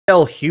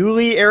D.L.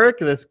 Hewley, Eric.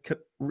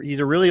 He's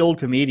a really old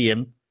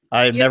comedian.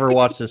 I've never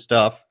watched his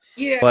stuff.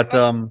 Yeah, but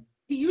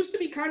he used to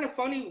be kind of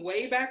funny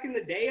way back in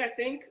the day, I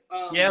think.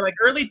 Yeah, like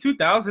early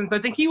 2000s. I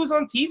think he was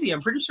on TV.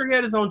 I'm pretty sure he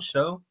had his own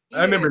show. Yeah.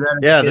 I remember that.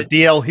 Yeah, the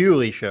D.L.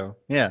 Hewley show.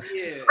 Yeah.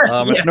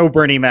 It's no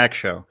Bernie Mac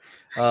show.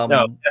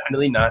 No,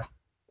 definitely not.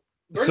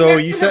 So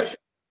you said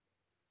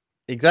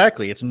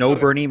exactly. It's no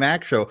Bernie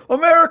Mac show.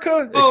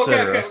 America. Oh,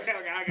 okay. I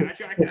got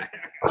you.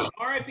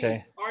 R.I.P.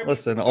 Okay.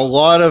 Listen, a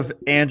lot of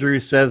Andrew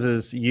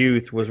Says'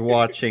 youth was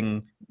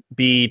watching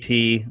BET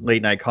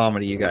late night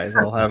comedy, you guys.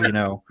 I'll have you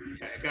know.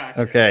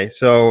 Gotcha. Okay,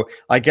 so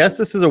I guess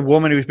this is a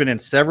woman who's been in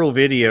several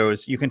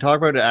videos. You can talk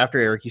about it after,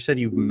 Eric. You said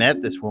you've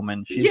met this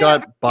woman. She's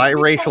got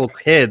biracial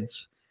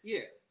kids. Yeah.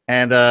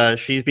 And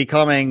she's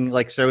becoming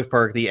like South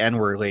Park, the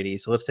N-word lady.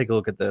 So let's take a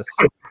look at this.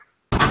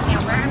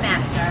 Can't wear a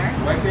mask, sir.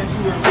 Why can't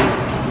you wear a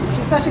mask?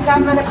 She said she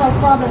got a medical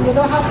problem. You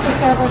don't have to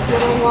serve her if you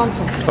don't want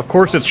to. Of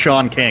course, it's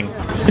Sean King.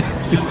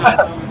 You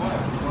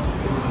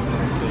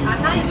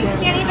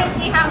can't even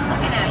see how I'm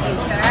looking at you,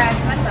 sir. I have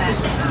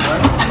sunglasses on.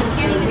 You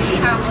can't even see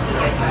how I'm looking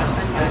at you. I have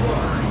sunglasses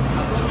on.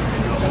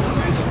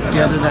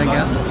 Yeah, did I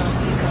guess?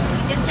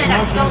 You just said,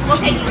 don't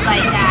look at you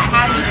like that.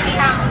 How do you see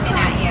how I'm looking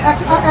at you?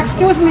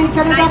 Excuse me,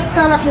 can you just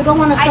serve her? If you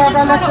don't want to serve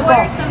her, let you go.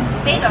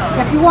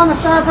 If you want to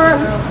serve her,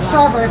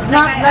 serve her. If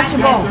not, let you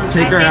go.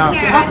 Take her out.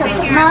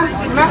 Okay,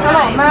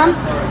 ma'am,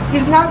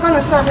 he's not going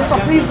to serve you, so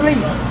please leave.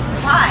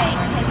 Why?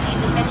 Because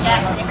he's a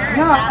bitch-ass nigger?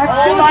 No,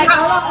 excuse me.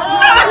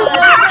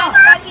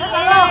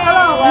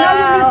 Hello, now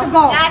you need to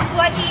go. That's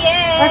what he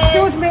is.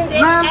 Excuse me,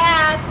 ma'am.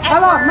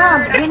 Hello,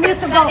 ma'am, you need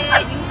to go.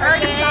 You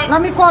heard it.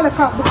 Let me call the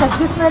cop because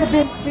this lady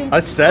been... I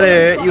said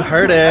it. You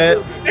heard it.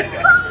 It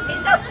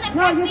doesn't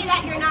affect me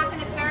that you're not going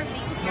to serve me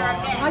because you're a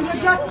bitch. Are you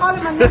just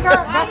calling a nigger?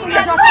 That's what you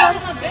just said?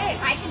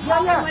 I can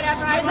call him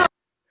whatever I want.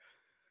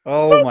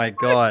 Oh my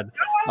god.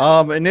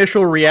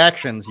 Initial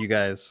reactions, you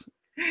guys.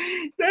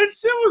 That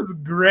shit was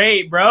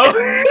great, bro.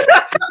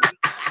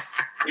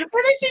 And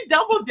then she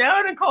doubled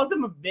down and called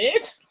him a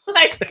bitch.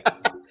 Like,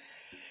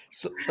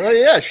 so,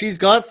 yeah, she's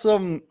got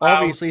some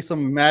obviously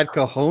some mad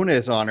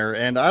cojones on her,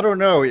 and I don't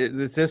know.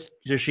 Does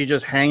she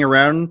just hang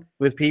around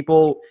with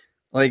people?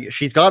 Like,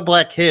 she's got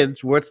black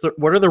kids. What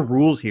are the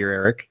rules here,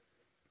 Eric?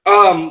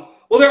 Well,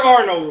 there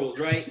are no rules,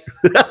 right?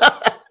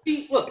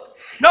 Look.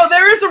 No,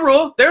 there is a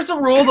rule. There's a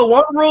rule. The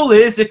one rule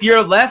is if you're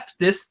a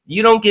leftist,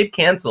 you don't get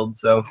canceled.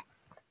 So,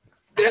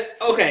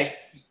 okay,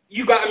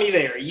 you got me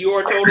there. You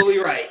are totally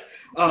right.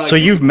 So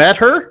you've met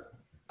her?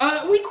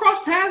 We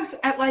crossed paths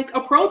at like a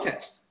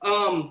protest.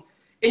 And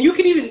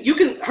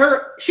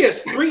she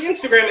has 3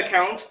 Instagram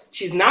accounts.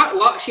 She's not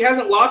locked. She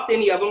hasn't locked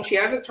any of them. She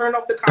hasn't turned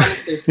off the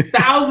comments. There's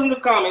thousands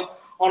of comments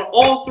on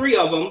all 3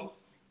 of them.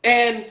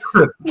 And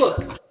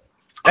look,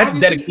 that's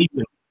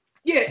dedication.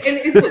 Yeah, and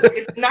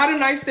it's not a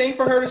nice thing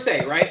for her to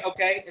say, right?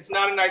 Okay, it's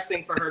not a nice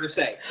thing for her to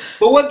say.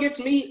 But what gets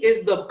me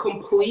is the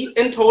complete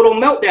and total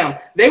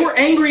meltdown. They were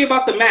angry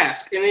about the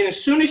mask, and then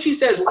as soon as she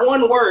says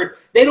one word,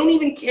 they don't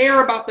even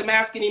care about the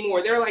mask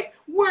anymore. They're like,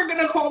 we're going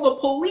to call the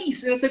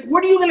police. And it's like,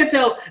 what are you going to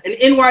tell an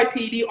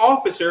NYPD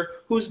officer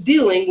who's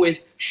dealing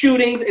with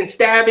shootings and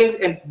stabbings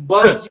and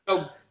bugs,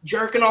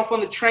 jerking off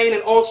on the train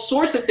and all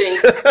sorts of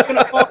things? They're going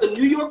to call the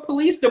New York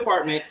Police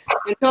Department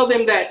and tell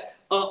them that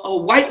a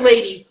white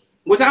lady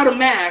without a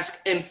mask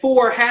and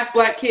 4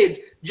 half-black kids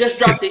just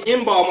dropped an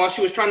M-bomb while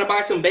she was trying to buy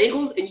some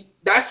bagels, and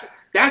that's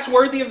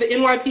worthy of the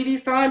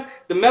NYPD's time.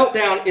 The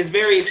meltdown is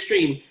very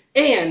extreme,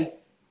 and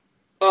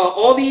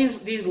all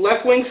these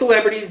left-wing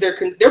celebrities, they're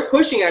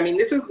pushing. I mean,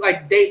 this is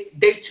like day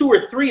 2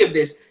 or 3 of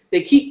this.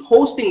 They keep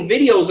posting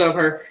videos of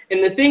her,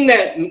 and the thing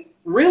that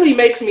really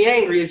makes me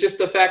angry is just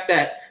the fact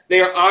that they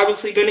are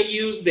obviously going to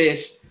use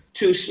this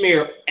to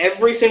smear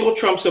every single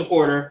Trump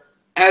supporter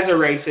as a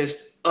racist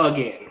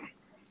again.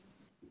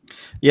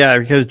 Yeah,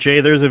 because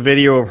Jay, there's a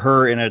video of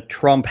her in a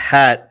Trump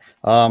hat,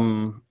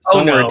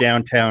 somewhere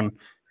downtown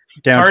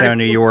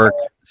New York,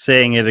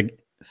 saying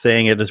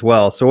it as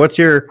well. So what's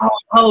your?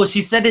 Oh,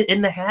 she said it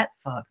in the hat.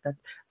 Fuck, that's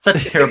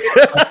such a terrible.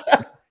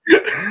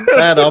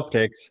 Bad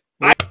optics.